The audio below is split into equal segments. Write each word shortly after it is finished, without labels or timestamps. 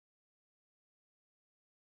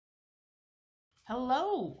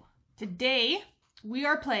Hello! Today we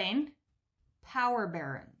are playing Power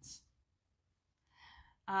Barons.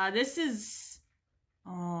 This is...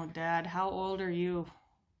 Oh, Dad, how old are you?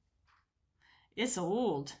 It's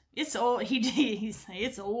old. It's old.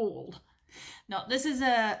 It's old. No, this is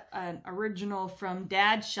an original from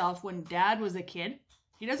Dad's shelf when Dad was a kid.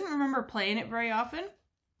 He doesn't remember playing it very often.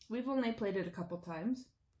 We've only played it a couple times.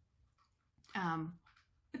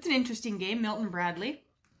 It's an interesting game, Milton Bradley.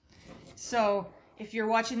 So if you're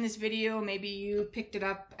watching this video, maybe you picked it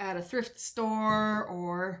up at a thrift store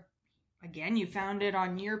or, again, you found it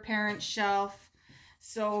on your parents' shelf.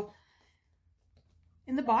 So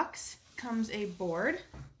in the box comes a board.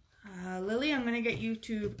 Lily, I'm going to get you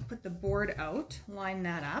to put the board out, line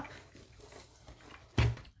that up.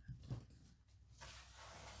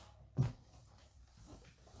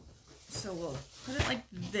 So we'll put it like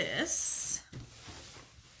this.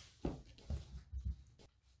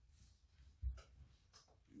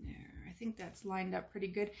 I think that's lined up pretty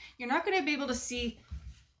good. You're not going to be able to see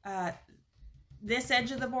this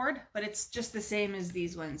edge of the board, but it's just the same as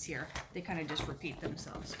these ones here. They kind of just repeat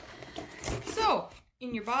themselves. So,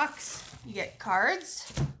 in your box, you get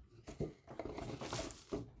cards.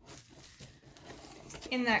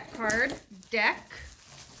 In that card deck,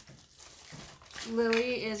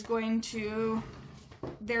 Lily is going to,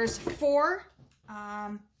 there's four,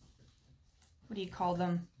 what do you call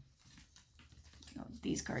them? Oh,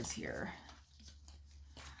 these cards here.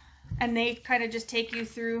 And they kind of just take you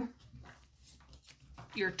through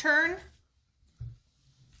your turn,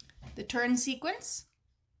 the turn sequence,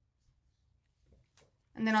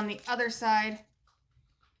 and then on the other side,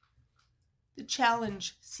 the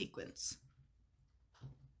challenge sequence.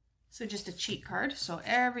 So just a cheat card, so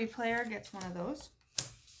every player gets one of those.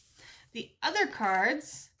 The other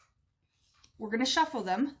cards, we're going to shuffle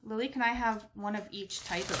them. Lily, can I have one of each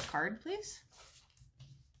type of card, please?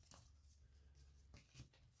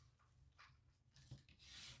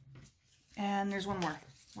 And there's one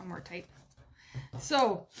more type.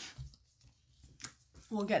 So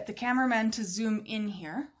we'll get the cameraman to zoom in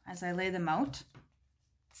here as I lay them out.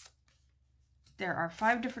 There are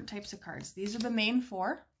 5 different types of cards. These are the main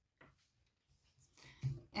 4.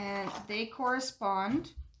 And they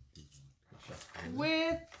correspond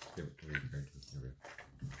with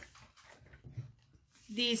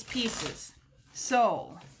these pieces.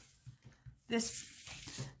 So this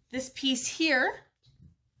piece here,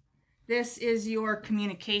 this is your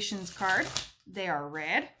communications card. They are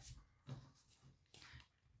red.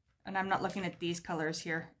 And I'm not looking at these colors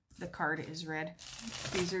here. The card is red.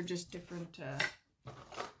 These are just different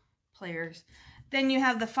players. Then you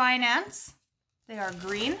have the finance. They are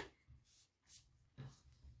green.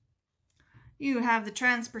 You have the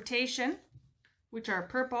transportation, which are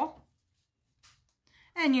purple.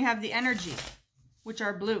 And you have the energy, which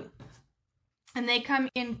are blue. And they come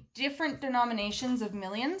in different denominations of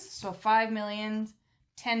millions. So 5 millions,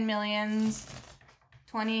 10 millions,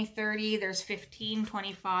 20, 30, there's 15,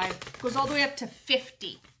 25. It goes all the way up to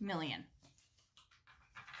 50 million.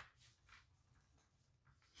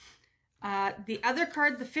 The other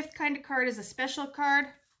card, the 5th kind of card, is a special card.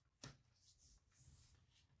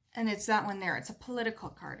 And it's that one there. It's a political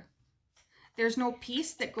card. There's no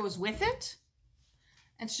piece that goes with it.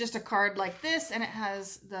 It's just a card like this, and it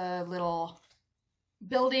has the little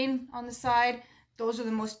building on the side. Those are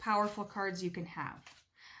the most powerful cards you can have.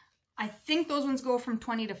 I think those ones go from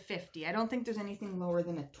 20 to 50. I don't think there's anything lower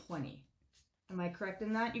than a 20. Am I correct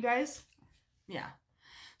in that, you guys? Yeah.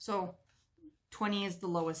 So 20 is the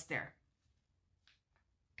lowest there.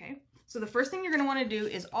 Okay. So the first thing you're going to want to do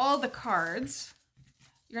is all the cards,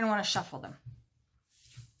 you're going to want to shuffle them.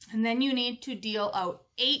 And then you need to deal out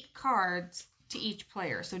 8 cards to each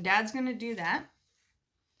player. So Dad's going to do that.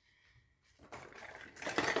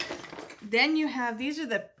 Then you have, these are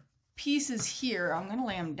the pieces here. I'm going to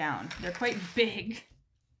lay them down. They're quite big.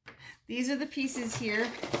 These are the pieces here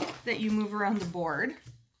that you move around the board.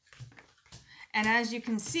 And as you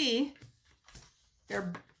can see,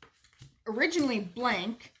 they're originally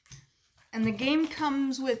blank. And the game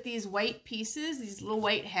comes with these white pieces, these little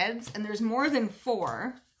white heads, and there's more than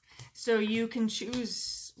 4. So you can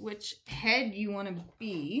choose which head you want to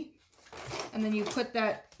be. And then you put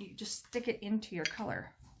that, you just stick it into your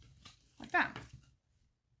color. Like that.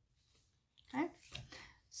 Okay.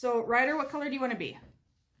 So, Ryder, what color do you want to be?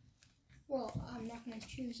 Well, I'm not going to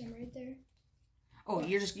choose. I'm right there. Oh,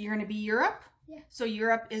 you're going to be Europe? Yeah. So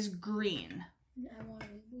Europe is green. I want to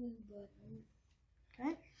be blue, but...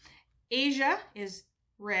 Okay. Asia is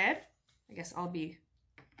red. I guess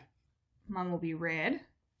Mom will be red.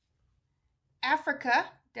 Africa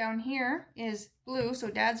down here is blue,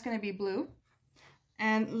 so Dad's going to be blue.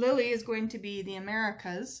 And Lily is going to be the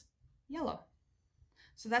Americas, yellow.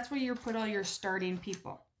 So that's where you put all your starting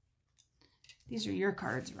people. These are your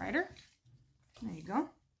cards, Ryder. There you go.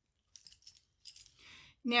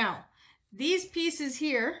 Now, these pieces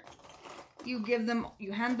here, you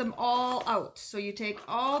hand them all out. So you take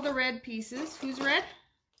all the red pieces. Who's red?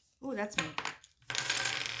 Oh, that's me.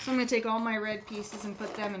 So I'm going to take all my red pieces and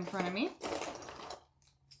put them in front of me.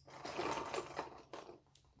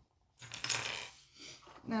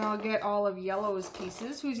 Then I'll get all of yellow's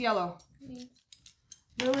pieces. Who's yellow? Me.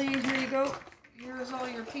 Lily, here you go. Here's all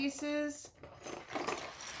your pieces.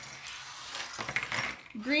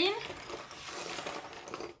 Green.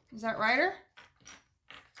 Is that Ryder?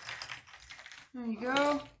 There you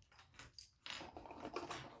go.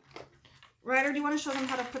 Ryder, do you want to show them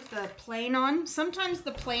how to put the plane on? Sometimes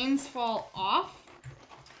the planes fall off.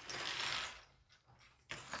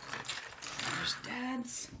 There's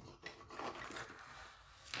Dad's.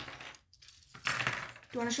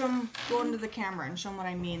 Do you want to show them, go into the camera and show them what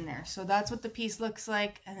I mean there? So that's what the piece looks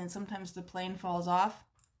like, and then sometimes the plane falls off.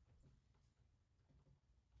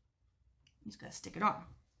 You just gotta stick it on.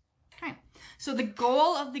 Okay, so the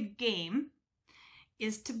goal of the game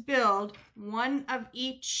is to build one of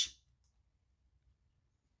each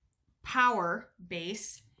power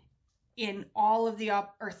base in all of the,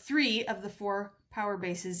 or 3 of the 4 power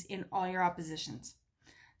bases in all your oppositions.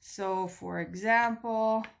 So for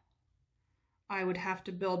example, I would have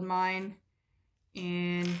to build mine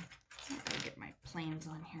in, I'm gonna get my planes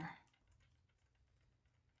on here,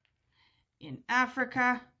 in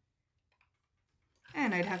Africa.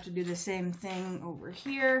 And I'd have to do the same thing over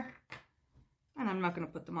here. And I'm not going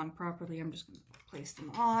to put them on properly. I'm just going to place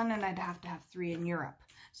them on. And I'd have to have 3 in Europe.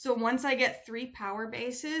 So once I get 3 power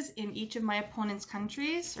bases in each of my opponent's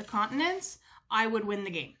countries or continents, I would win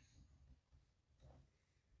the game.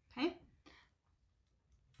 Okay?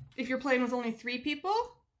 If you're playing with only 3 people,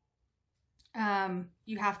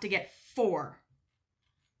 you have to get 4.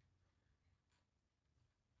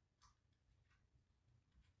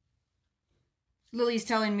 Lily's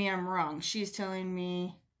telling me I'm wrong. She's telling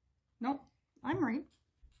me, nope, I'm right.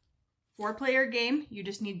 4-player game, you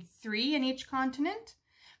just need 3 in each continent.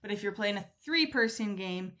 But if you're playing a 3-person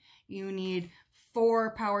game, you need 4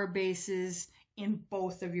 power bases in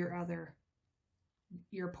both of your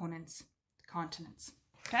opponent's continents.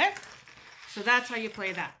 Okay? So that's how you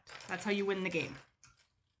play that. That's how you win the game.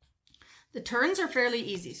 The turns are fairly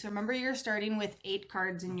easy. So remember, you're starting with 8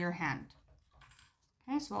 cards in your hand.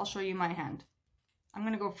 Okay, so I'll show you my hand. I'm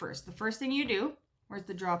going to go first. The first thing you do, where's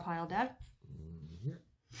the draw pile, Dad? Here.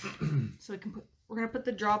 So we're going to put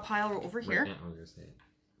the draw pile over here. Right now, I was going to say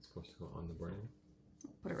it's supposed to go on the board.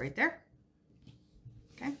 Put it right there.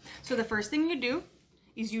 Okay. So the first thing you do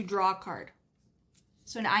is you draw a card.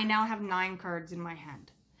 So I now have 9 cards in my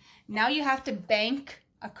hand. Now you have to bank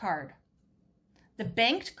a card. The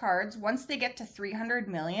banked cards, once they get to 300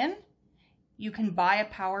 million, you can buy a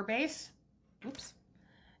power base. Oops.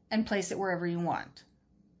 And place it wherever you want.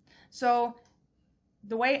 So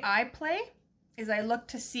the way I play is I look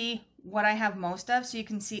to see what I have most of. So you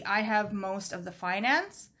can see I have most of the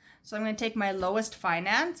finance. So I'm going to take my lowest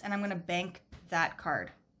finance and I'm going to bank that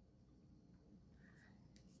card.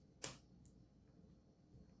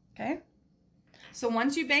 Okay. So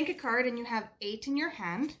once you bank a card and you have 8 in your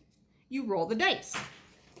hand, you roll the dice.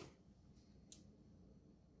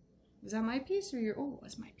 Is that my piece or your, oh, it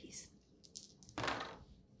was my piece.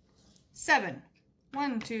 7.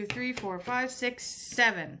 1, 2, 3, 4, 5, 6,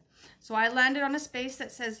 7. So I landed on a space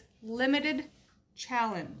that says limited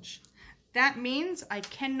challenge. That means I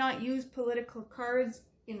cannot use political cards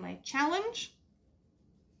in my challenge.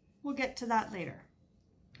 We'll get to that later.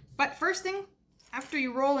 But first thing, after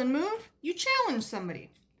you roll and move, you challenge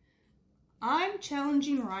somebody. I'm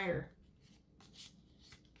challenging Ryder.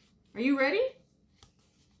 Are you ready?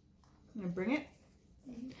 I'm gonna bring it.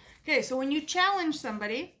 Okay, so when you challenge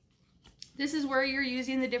somebody, this is where you're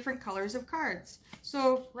using the different colors of cards.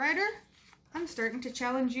 So, Ryder, I'm starting to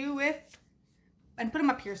challenge you with, and put them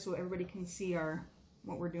up here so everybody can see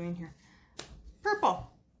what we're doing here.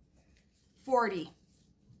 Purple, 40.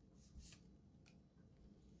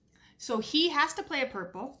 So he has to play a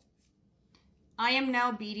purple. I am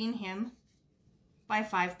now beating him by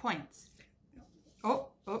 5 points. Oh.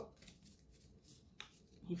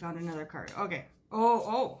 He found another card. Okay.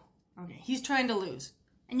 Oh. Okay, he's trying to lose.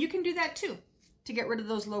 And you can do that too, to get rid of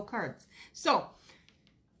those low cards. So,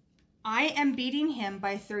 I am beating him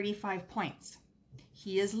by 35 points.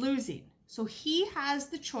 He is losing. So he has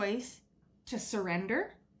the choice to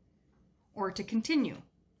surrender or to continue.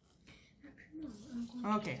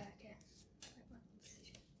 Okay.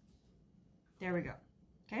 There we go.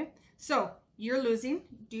 Okay, so you're losing.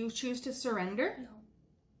 Do you choose to surrender?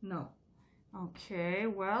 No. No. Okay,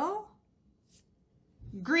 well,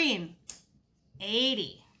 green,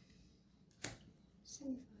 80.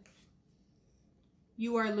 75.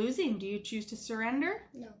 You are losing. Do you choose to surrender?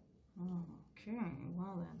 No. Okay,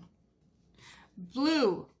 well then.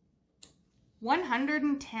 Blue,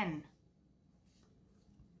 110.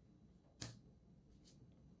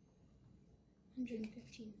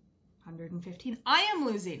 115. 115. I am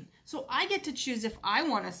losing. So I get to choose if I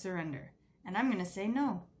want to surrender. And I'm going to say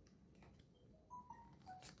no.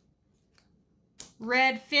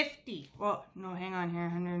 Red, 50. Well, no, hang on here.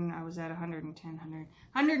 100. I was at 110.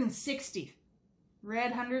 160. Red,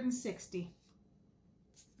 160.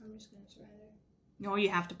 I'm just going to surrender. No, you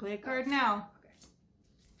have to play a card now. Okay.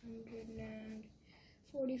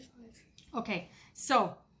 145. Okay,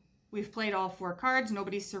 so we've played all 4 cards.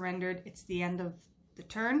 Nobody surrendered. It's the end of the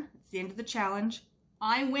turn. It's the end of the challenge.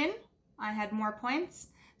 I win. I had more points.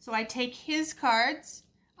 So I take his cards.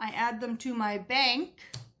 I add them to my bank.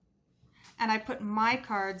 And I put my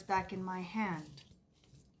cards back in my hand.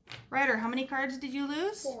 Ryder, how many cards did you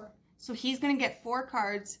lose? 4. So he's going to get 4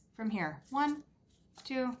 cards from here. 1,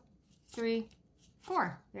 2, 3,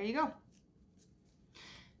 4. There you go.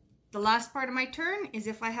 The last part of my turn is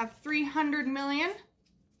if I have 300 million,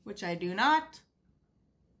 which I do not,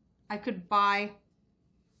 I could buy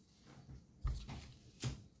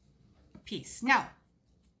a piece. Now,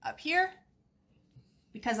 up here,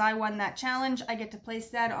 because I won that challenge, I get to place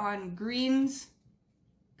that on Green's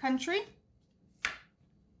country. I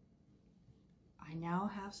now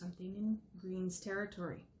have something in Green's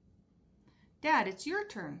territory. Dad, it's your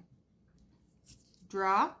turn.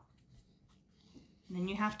 Draw. And then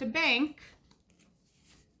you have to bank.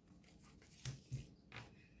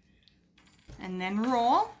 And then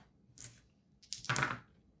roll.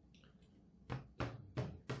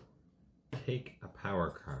 Take a power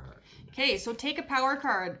card. Okay, so take a power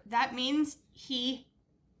card. That means he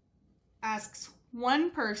asks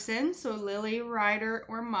one person, so Lily, Ryder,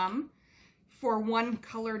 or Mom, for one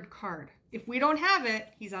colored card. If we don't have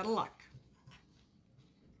it, he's out of luck.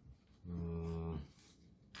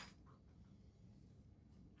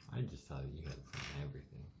 I just thought you had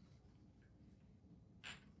everything.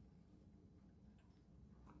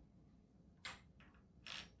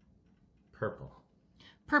 Purple.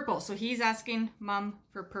 Purple. So he's asking Mom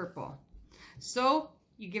for purple. So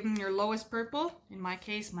you give him your lowest purple, in my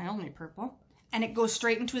case, my only purple, and it goes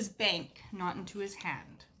straight into his bank, not into his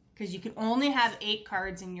hand, because you can only have 8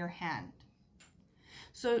 cards in your hand.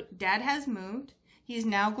 So Dad has moved. He's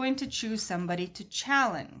now going to choose somebody to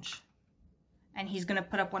challenge. And he's going to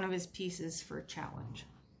put up one of his pieces for a challenge.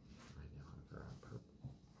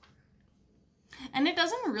 And it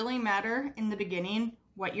doesn't really matter in the beginning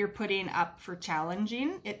what you're putting up for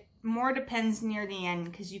challenging. It more depends near the end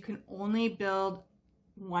because you can only build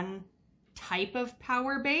one type of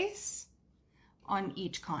power base on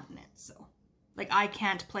each continent. So, like, I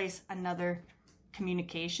can't place another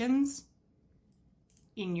communications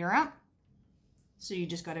in Europe. So you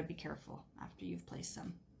just got to be careful after you've placed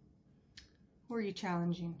some. Who are you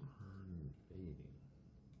challenging? You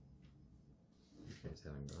guys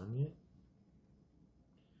haven't gone yet?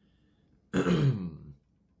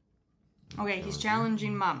 Okay, he's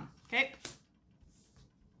challenging Mom. Okay.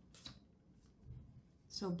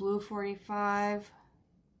 So blue 45.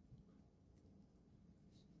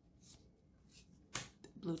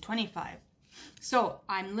 Blue 25. So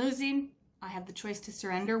I'm losing. I have the choice to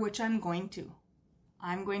surrender, which I'm going to.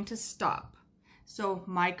 I'm going to stop. So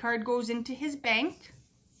my card goes into his bank,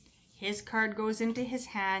 his card goes into his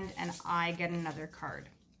hand, and I get another card.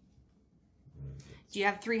 Do you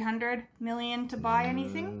have 300 million to buy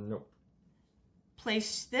anything? Nope.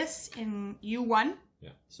 Place this in, you won.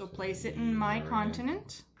 Yeah. So place it in my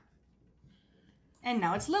continent. And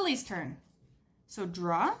now it's Lily's turn. So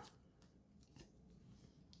draw.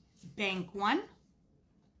 Bank 1.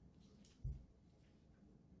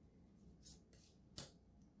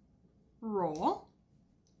 Roll.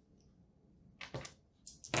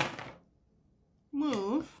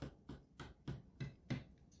 Move.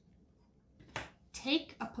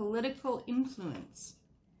 Take a political influence.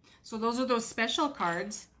 So those are those special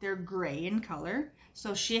cards. They're gray in color.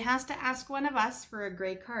 So she has to ask one of us for a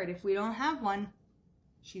gray card. If we don't have one,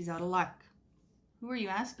 she's out of luck. Who are you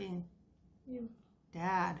asking? You.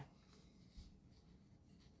 Dad.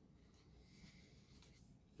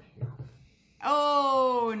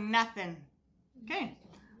 Oh, nothing. Okay.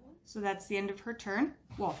 So that's the end of her turn.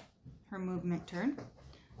 Well, her movement turn.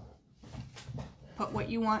 Put what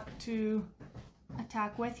you want to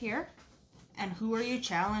attack with here. And who are you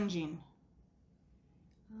challenging?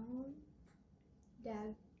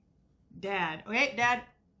 Dad. Dad. Okay, Dad,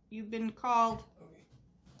 you've been called.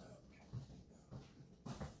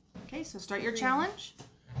 Okay, so start your challenge.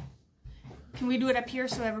 Can we do it up here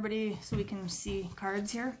so we can see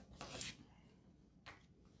cards here?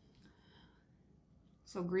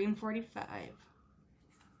 So green 45.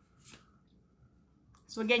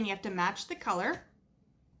 So again, you have to match the color.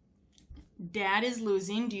 Dad is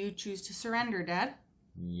losing. Do you choose to surrender, Dad?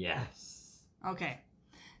 Yes. Okay.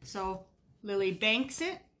 So Lily banks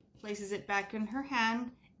it, places it back in her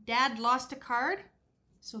hand. Dad lost a card,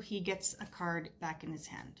 so he gets a card back in his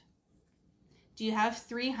hand. Do you have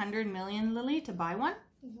 300 million, Lily, to buy one?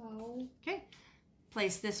 No. Okay.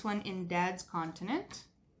 Place this one in Dad's continent.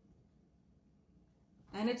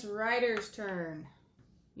 And it's Ryder's turn.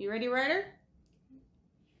 You ready, Ryder?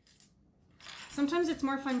 Sometimes it's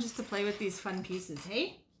more fun just to play with these fun pieces,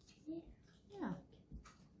 hey? Yeah.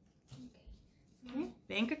 Okay.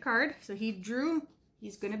 Bank a card. So he drew.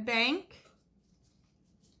 He's going to bank.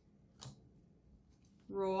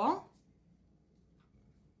 Roll.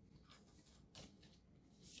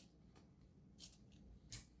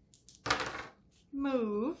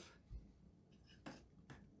 Move.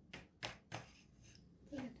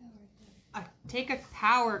 Take a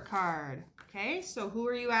power card. Okay, so who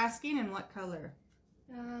are you asking and what color?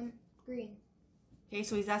 Green. Okay,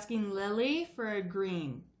 so he's asking Lily for a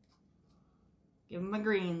green. Give him a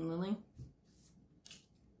green, Lily.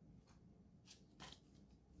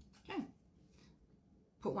 Okay.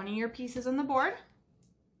 Put one of your pieces on the board.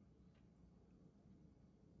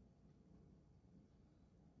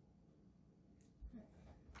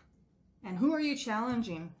 And who are you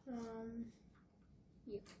challenging?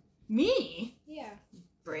 You. Me? Yeah.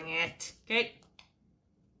 Bring it. Okay.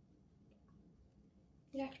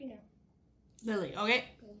 You actually know. Lily. Okay.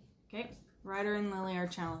 Lily. Okay. Ryder and Lily are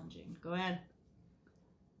challenging. Go ahead.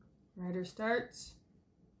 Ryder starts.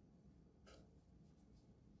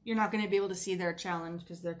 You're not going to be able to see their challenge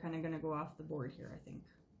because they're kind of going to go off the board here, I think.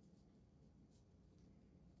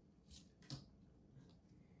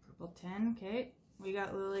 Purple 10. Okay. We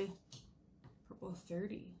got Lily. Purple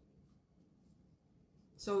 30.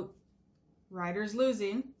 So Ryder's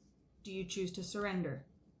losing. Do you choose to surrender?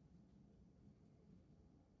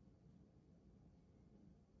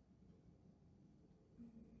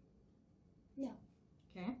 No.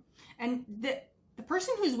 Okay. And the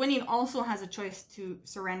person who's winning also has a choice to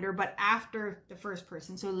surrender, but after the first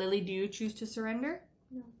person. So Lily, do you choose to surrender?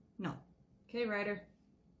 No. No. Okay, Ryder.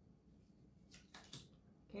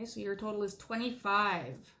 Okay, so your total is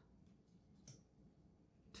 25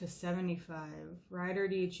 to 75. Ryder,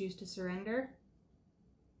 do you choose to surrender?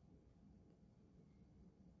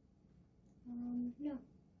 No.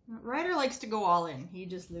 Ryder likes to go all in. He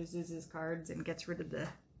just loses his cards and gets rid of the...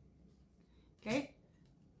 Okay.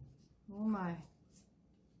 Oh my.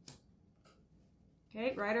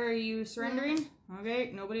 Okay, Ryder, are you surrendering?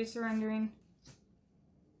 Okay, nobody's surrendering.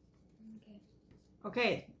 Okay.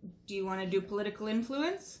 Okay, do you want to do political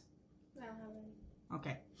influence? I don't have any.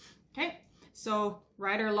 Okay. Okay, so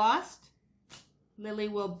Ryder lost. Lily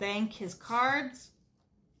will bank his cards,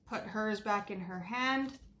 put hers back in her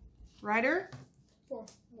hand. Ryder, 4.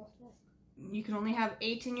 you can only have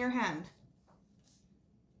 8 in your hand.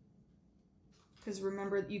 Because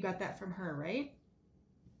remember, you got that from her, right?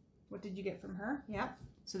 What did you get from her? Yep.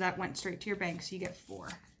 So that went straight to your bank, so you get 4.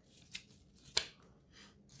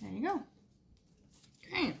 There you go.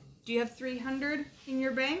 Okay. Do you have 300 in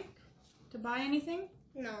your bank to buy anything?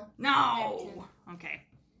 No. No! Okay.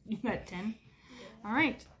 You got 10? Yeah. All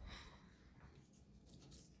right.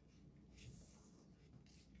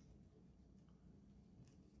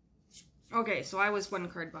 Okay, so I was 1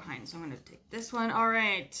 card behind, so I'm going to take this one. All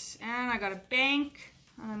right, and I got a bank.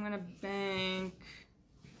 I'm going to bank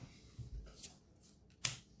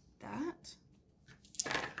that.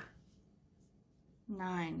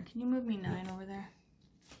 9. Can you move me 9 over there?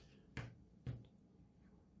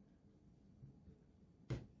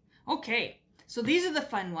 Okay, so these are the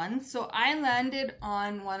fun ones. So I landed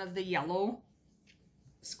on one of the yellow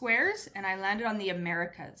squares, and I landed on the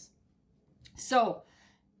Americas. So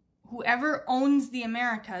whoever owns the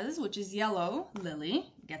Americas, which is yellow,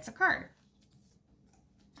 Lily, gets a card.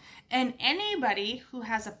 And anybody who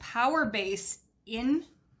has a power base in...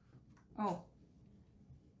 Oh,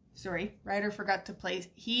 sorry, Ryder forgot to place...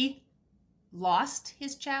 He lost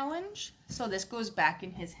his challenge, so this goes back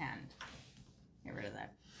in his hand. Get rid of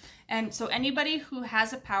that. And so anybody who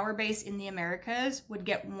has a power base in the Americas would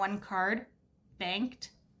get 1 card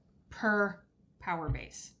banked per power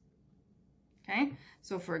base. Okay?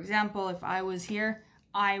 So for example, if I was here,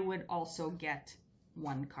 I would also get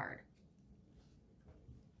 1 card.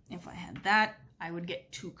 If I had that, I would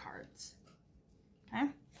get 2 cards. Okay?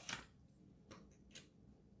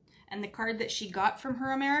 And the card that she got from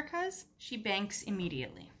her Americas, she banks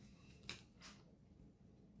immediately.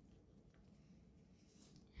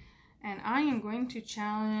 And I am going to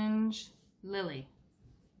challenge Lily.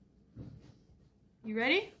 You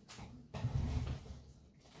ready?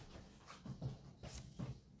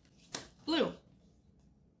 Blue.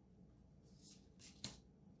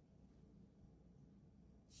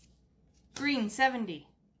 Green, 70.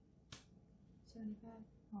 75.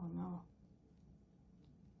 Oh no.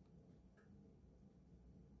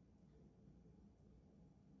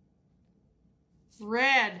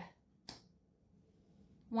 Red,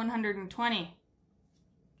 120.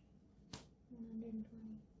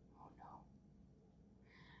 120. Oh no.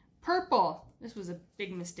 Purple. This was a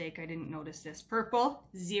big mistake. I didn't notice this. Purple,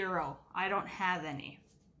 0. I don't have any.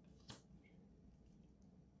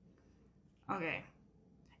 Okay.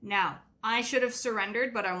 Now, I should have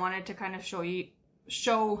surrendered, but I wanted to kind of show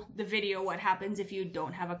the video what happens if you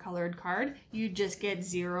don't have a colored card. You just get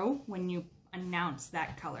 0 when you announce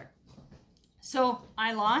that color. So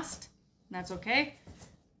I lost. That's okay.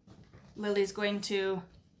 Lily's going to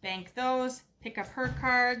bank those, pick up her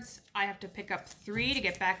cards. I have to pick up 3 to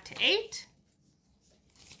get back to 8.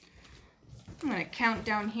 I'm going to count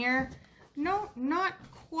down here. No, not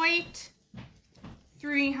quite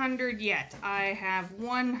 300 yet. I have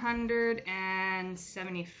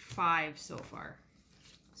 175 so far.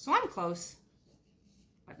 So I'm close,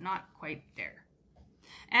 but not quite there.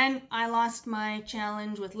 And I lost my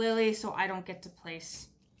challenge with Lily, so I don't get to place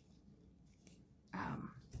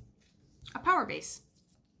a power base.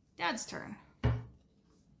 Dad's turn.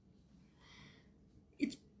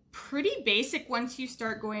 It's pretty basic once you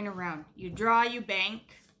start going around. You draw, you bank,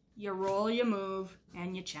 you roll, you move,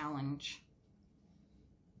 and you challenge.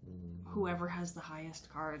 Whoever has the highest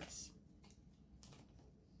cards.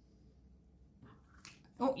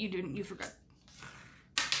 Oh, you didn't. You forgot.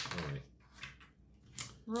 All right.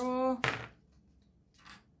 Roll.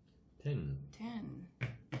 10. 10.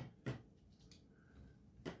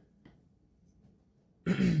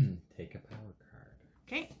 Take a power card.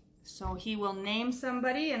 Okay, so he will name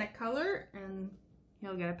somebody and a color, and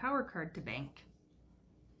he'll get a power card to bank.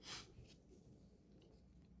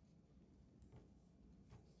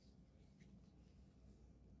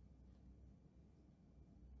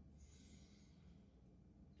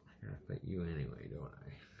 I gotta fight you anyway, don't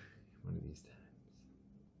I? One of these times.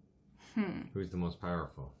 Who's the most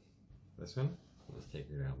powerful? This one? Let's take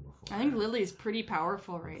her down before. I think Lily's pretty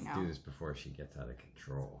powerful right Let's now. do this before she gets out of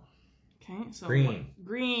control. Okay, so Green.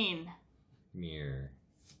 Green. Mirror.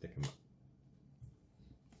 Stick 'em up.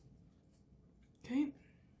 Okay.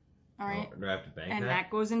 All right. Oh, do I have to bank And that? that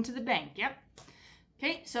goes into the bank. Yep.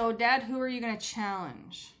 Okay, so Dad, who are you going to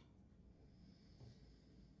challenge?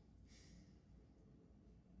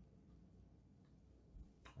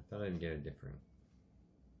 I thought I'd get a different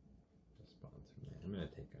response from there. I'm gonna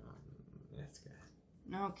take on this guy.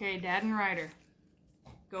 Okay, Dad and Ryder.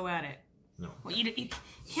 Go at it. No. Well, you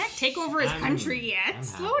can't take over his country yet. I'm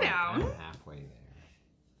Slow down. I'm halfway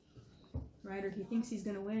there. Ryder, he thinks he's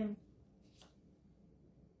going to win.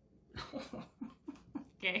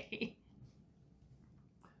 Okay.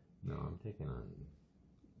 No, I'm taking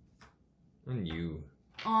on you.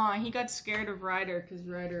 Aw, he got scared of Ryder because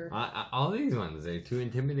Ryder... All these ones, they're too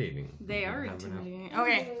intimidating. They I are don't have enough- intimidating.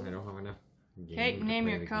 Okay. I don't have enough. Okay, game to name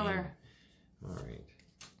play your the color. game. All right.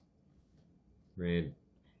 Red.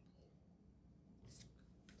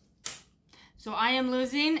 So I am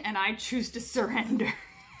losing, and I choose to surrender.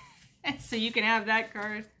 So you can have that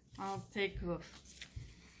card. I'll take hoof.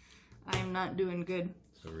 I am not doing good.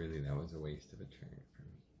 So really, that was a waste of a turn for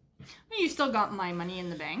me. Well, you still got my money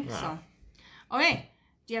in the bank, Yeah. so. Okay.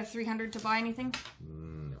 Do you have 300 to buy anything?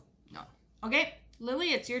 No. No. Okay,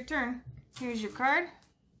 Lily, it's your turn. Here's your card.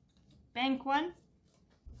 Bank 1.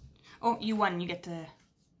 Oh, you won. You get to... Okay.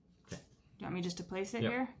 Do you want me just to place it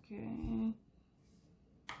Yep. here? Okay.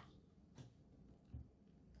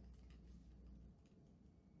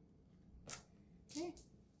 Okay.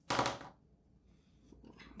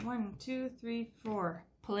 1, 2, 3, 4.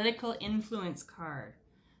 Political influence card.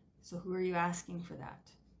 So who are you asking for that?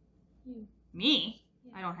 You. Me?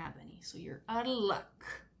 Yeah. I don't have any, so you're out of luck.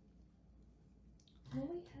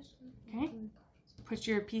 Nobody has Okay. cards. Put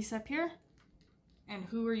your piece up here. And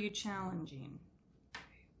who are you challenging?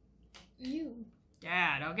 You.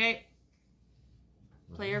 Dad, okay.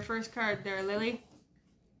 Play your first card there, Lily.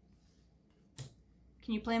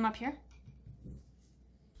 Can you play him up here?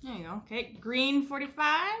 There you go. Okay, green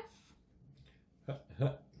 45. Huh,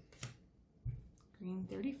 huh. Green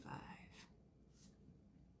 35.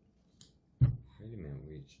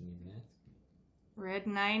 She didn't even ask me. Red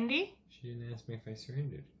 90. She didn't ask me if I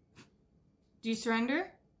surrendered. Do you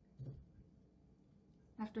surrender?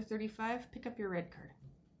 After 35, pick up your red card.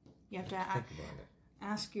 You have to Think about it.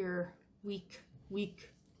 ask your weak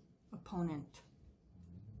opponent.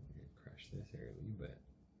 I'm gonna crush this early, but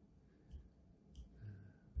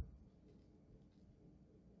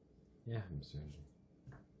yeah, I'm surrendering.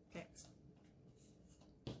 Okay.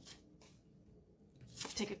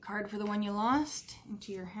 Take a card for the one you lost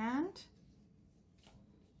into your hand.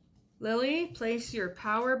 Lily, place your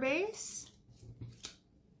power base.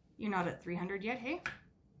 You're not at 300 yet, hey?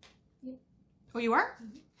 Yep. Oh, you are?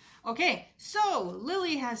 Okay, so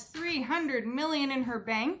Lily has 300 million in her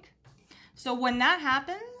bank. So when that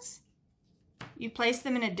happens, you place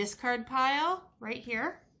them in a discard pile right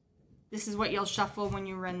here. This is what you'll shuffle when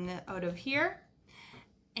you run out of here.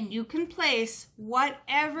 And you can place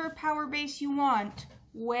whatever power base you want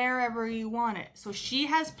wherever you want it. So she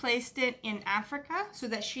has placed it in Africa so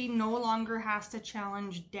that she no longer has to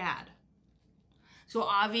challenge Dad. So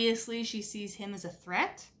obviously she sees him as a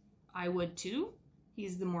threat. I would too.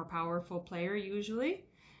 He's the more powerful player usually.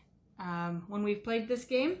 When we've played this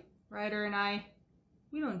game, Ryder and I,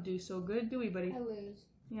 we don't do so good, do we, buddy? I lose.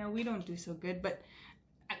 Yeah, we don't do so good, but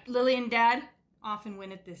Lily and Dad often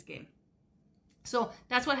win at this game. So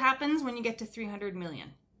that's what happens when you get to 300 million.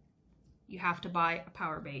 You have to buy a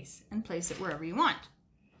power base and place it wherever you want.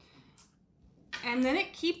 And then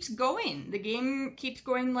it keeps going. The game keeps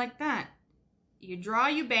going like that. You draw,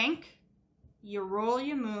 you bank, you roll,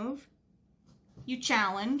 you move, you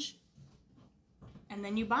challenge, and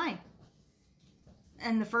then you buy.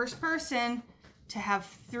 And the first person to have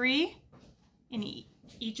 3 in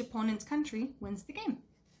each opponent's country wins the game.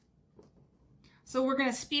 So we're going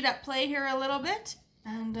to speed up play here a little bit,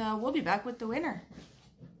 and we'll be back with the winner.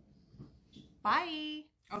 Bye.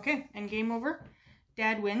 Okay, and game over.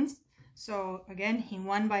 Dad wins. So again, he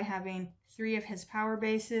won by having 3 of his power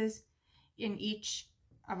bases in each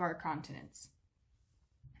of our continents.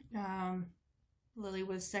 Lily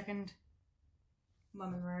was second.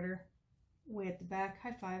 Mom and Ryder way at the back.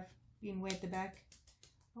 High five, being way at the back.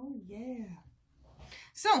 Oh yeah.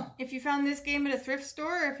 So, if you found this game at a thrift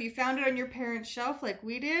store, or if you found it on your parents' shelf like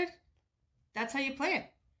we did, that's how you play it.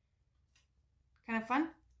 Kind of fun?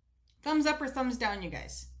 Thumbs up or thumbs down, you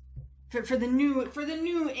guys? For the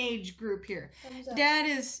new age group here. Thumbs up. Dad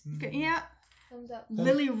is yeah. Thumbs up.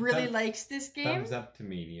 Lily really likes this game. Thumbs up to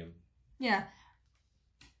medium. Yeah.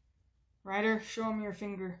 Ryder, show him your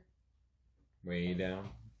finger. Way down.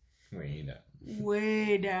 Way down.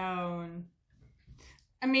 Way down.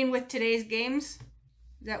 I mean, with today's games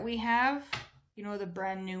that we have, you know, the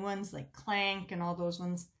brand new ones like Clank and all those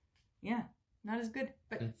ones, yeah, not as good.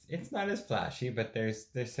 But it's not as flashy, but there's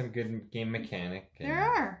some good game mechanic. There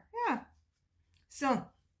are, yeah. So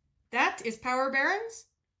that is Power Barons.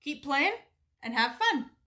 Keep playing and have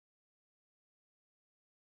fun.